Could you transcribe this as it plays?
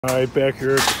Alright, back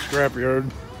here at the scrapyard.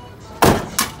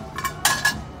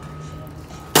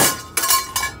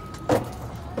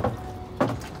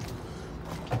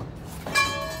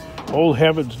 Old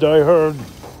habits die hard.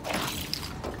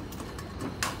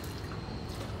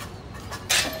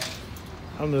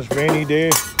 On this rainy day.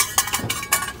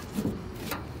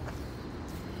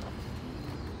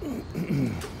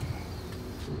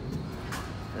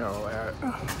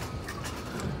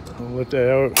 I'll let that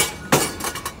out.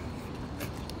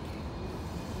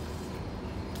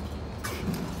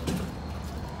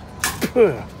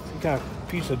 Got a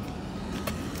piece of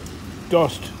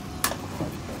dust.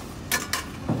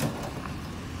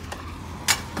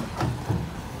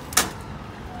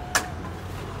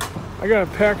 I got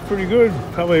it packed pretty good.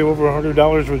 Probably over $100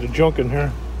 worth of junk in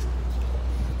here.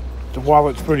 The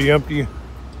wallet's pretty empty.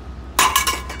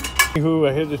 Anywho,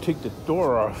 I had to take the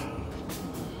door off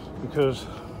because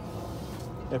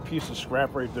that piece of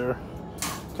scrap right there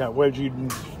got wedged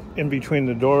in between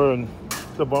the door and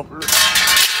the bumper.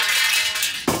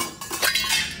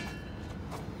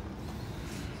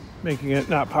 Making it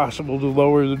not possible to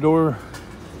lower the door.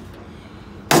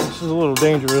 This is a little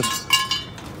dangerous.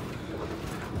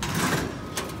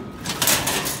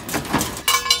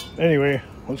 Anyway,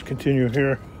 let's continue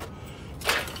here.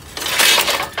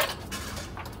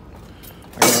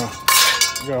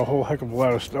 I got a whole heck of a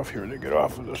lot of stuff here to get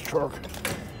off of this truck.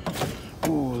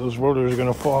 Ooh, those rotors are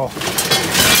gonna fall.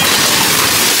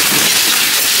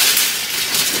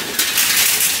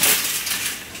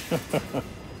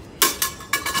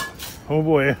 Oh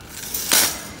boy.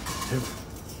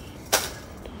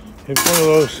 If one of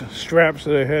those straps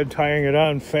that I had tying it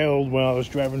on failed when I was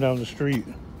driving down the street.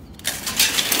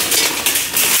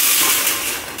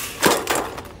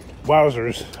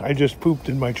 Wowzers, I just pooped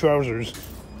in my trousers.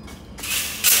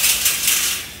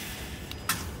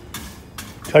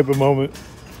 Type of moment.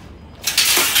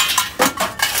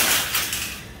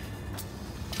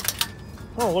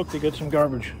 Oh look, they got some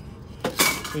garbage.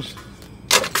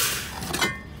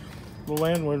 The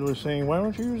landlord was saying, why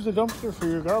don't you use the dumpster for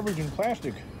your garbage and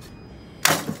plastic?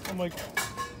 I'm like,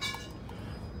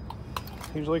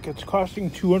 he's like, it's costing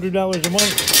 $200 a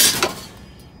month.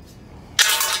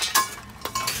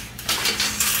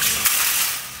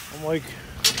 I'm like,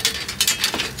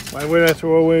 why would I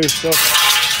throw away stuff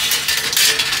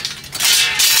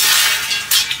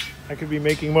I could be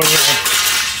making money on?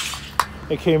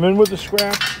 It came in with the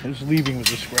scrap, it's leaving with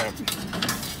the scrap.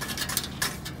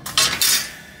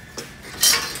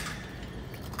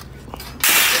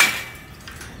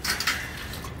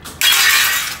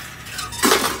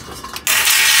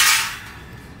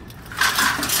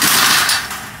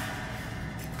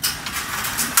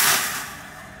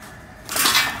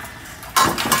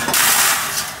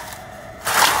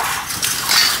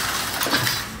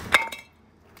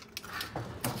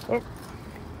 Oh.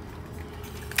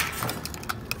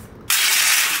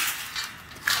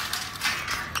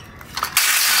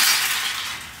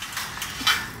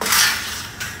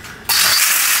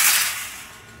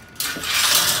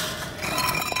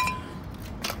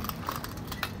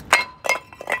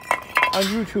 On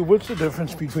YouTube, what's the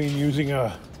difference between using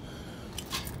a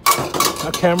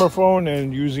camera phone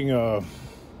and using a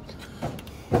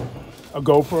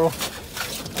GoPro?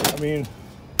 I mean,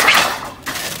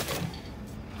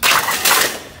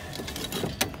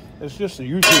 it's just a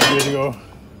YouTube video.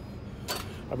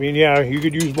 I mean, yeah, you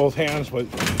could use both hands, but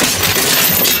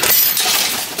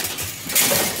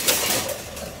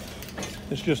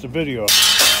it's just a video.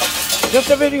 Just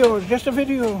a video, it's just a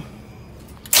video.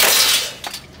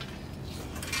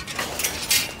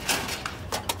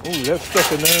 Oh, that's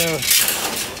stuck in there.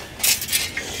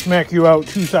 Smack you out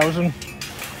 2,000.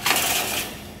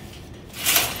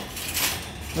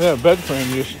 Yeah, bed frame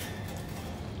just.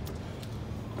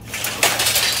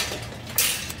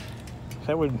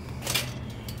 That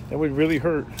would really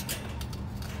hurt.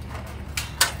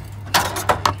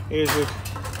 Is it?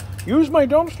 Use my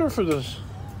dumpster for this.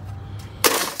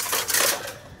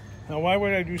 Now, why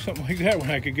would I do something like that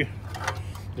when I could get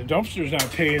the dumpster's not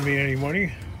paying me any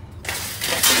money?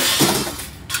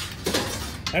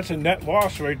 That's a net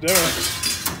loss right there.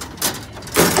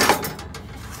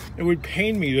 It would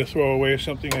pain me to throw away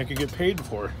something I could get paid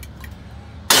for.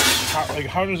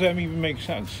 How does that even make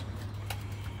sense?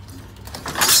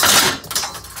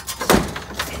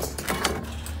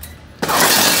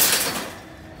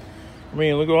 I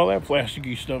mean, look at all that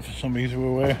plasticky stuff somebody threw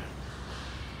away.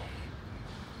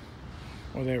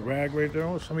 Or that rag right there.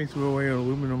 Oh, somebody threw away an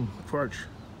aluminum crutch.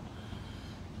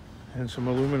 And some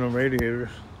aluminum radiators.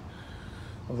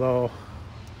 Although,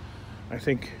 I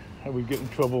think I would get in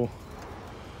trouble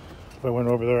if I went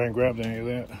over there and grabbed any of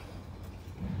that.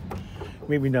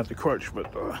 Maybe not the crutch,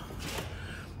 but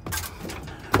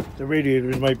the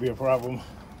radiators might be a problem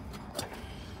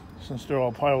since they're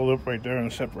all piled up right there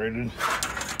and separated.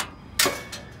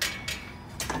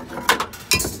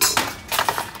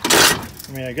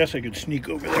 I mean, I guess I could sneak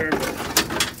over there, but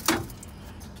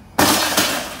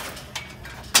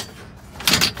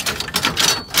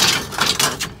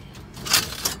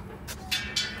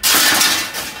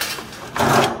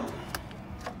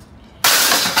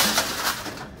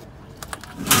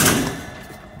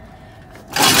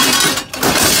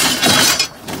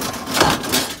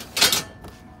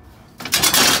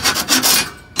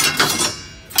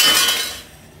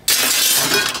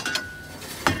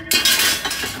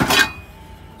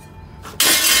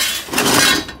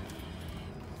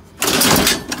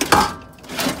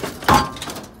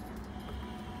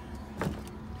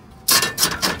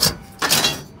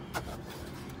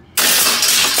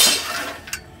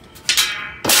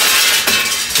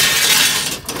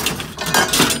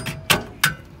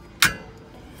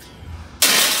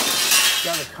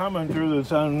got a commenter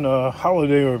that's on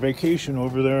holiday or vacation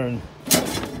over there in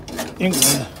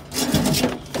England,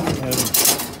 and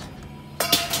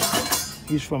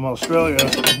he's from Australia.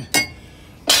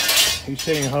 He's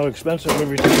saying how expensive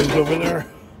everything is over there.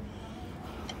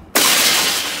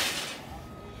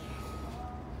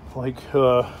 Like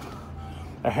a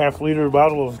half-liter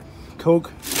bottle of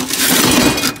Coke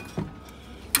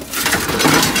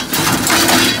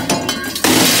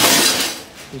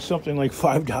is something like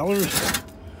 $5.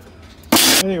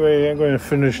 Anyway, I'm going to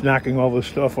finish knocking all this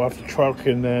stuff off the truck,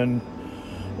 and then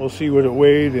we'll see what it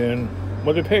weighed and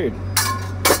what it paid.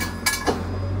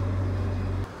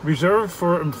 Reserved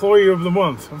for Employee of the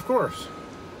Month, of course.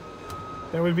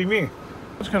 That would be me.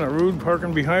 It's kind of rude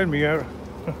parking behind me. Hey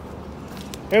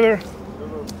there.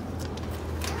 Hello.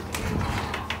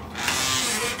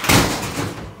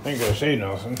 I ain't gonna say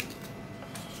nothing.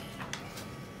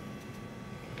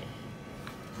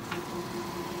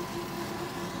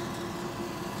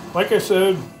 Like I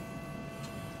said,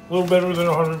 a little better than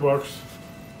 $100.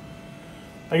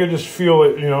 I could just feel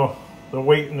it, you know, the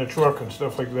weight in the truck and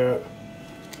stuff like that.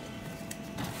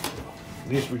 At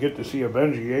least we get to see a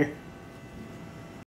Benji, eh?